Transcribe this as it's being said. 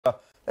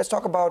Let's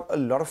talk about a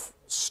lot of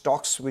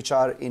stocks which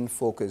are in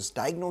focus.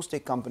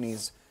 Diagnostic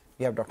companies,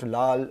 we have Dr.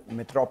 Lal,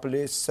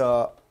 Metropolis,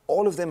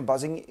 all of them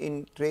buzzing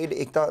in trade.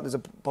 Ekta, there's a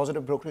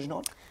positive brokerage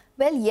note?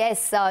 Well,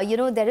 yes,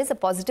 there is a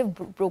positive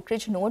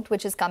brokerage note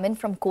which is coming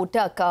from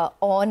Kotak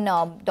on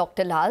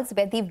Dr. Lal's,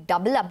 where they've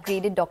double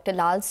upgraded Dr.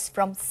 Lal's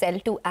from sell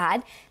to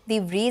add.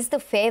 They've raised the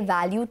fair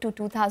value to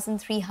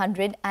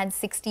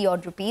 2,360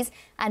 odd rupees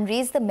and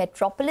raised the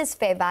Metropolis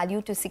fair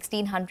value to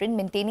 1,600,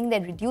 maintaining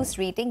their reduced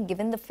rating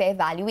given the fair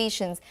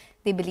valuations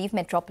they believe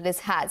Metropolis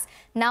has.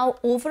 Now,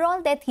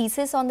 overall, their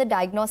thesis on the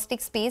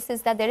diagnostic space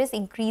is that there is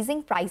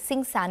increasing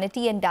pricing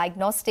sanity and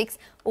diagnostics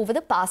over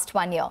the past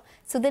 1 year.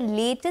 So the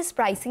latest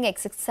pricing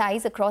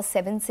exercise across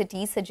 7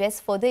 cities suggests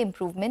further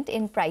improvement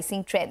in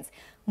pricing trends.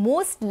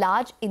 Most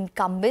large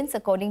incumbents,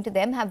 according to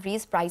them, have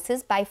raised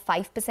prices by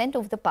 5%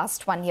 over the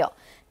past 1 year.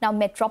 Now,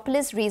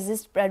 Metropolis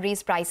raised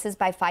prices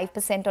by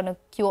 5%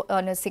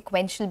 on a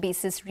sequential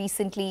basis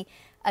recently.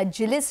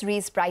 Agilus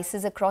raised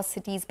prices across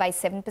cities by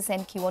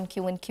 7%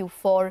 Q-on-Q and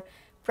Q4.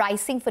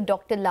 Pricing for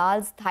Dr.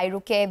 Lal's,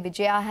 Thyrocare,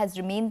 Vijaya has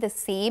remained the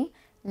same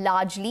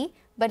largely.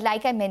 But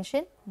like I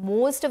mentioned,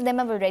 most of them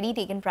have already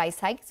taken price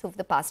hikes over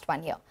the past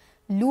 1 year.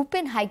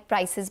 Lupin hiked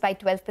prices by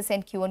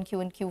 12%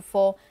 Q-on-Q and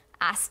Q4.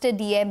 Aster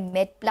DM,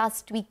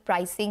 MedPlus tweaked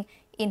pricing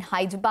in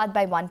Hyderabad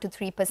by 1 to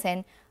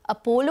 3%.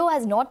 Apollo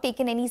has not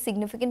taken any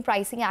significant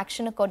pricing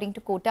action according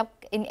to Kotak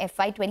in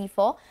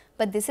FY24,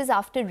 but this is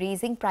after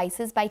raising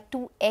prices by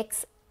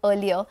 2x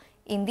earlier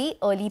in the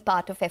early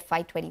part of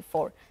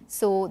FY24.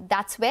 So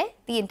that's where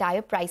the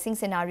entire pricing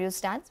scenario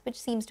stands, which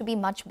seems to be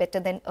much better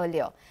than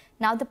earlier.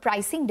 Now, the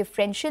pricing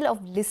differential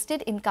of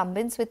listed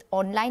incumbents with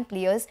online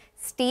players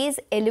stays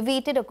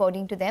elevated,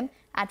 according to them,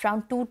 at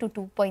around 2 to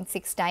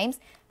 2.6 times.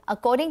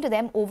 According to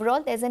them,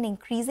 overall, there's an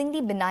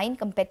increasingly benign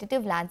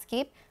competitive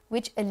landscape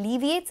which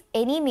alleviates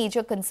any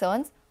major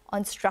concerns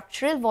on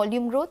structural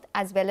volume growth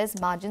as well as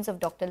margins of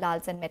Dr.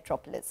 Lal's and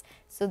Metropolis.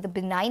 So the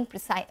benign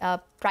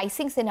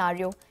pricing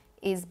scenario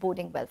is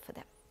boding well for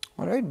them.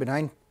 All right,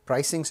 benign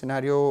pricing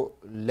scenario,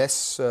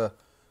 less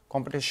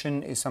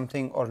competition is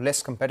something, or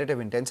less competitive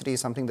intensity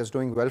is something that's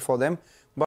doing well for them. But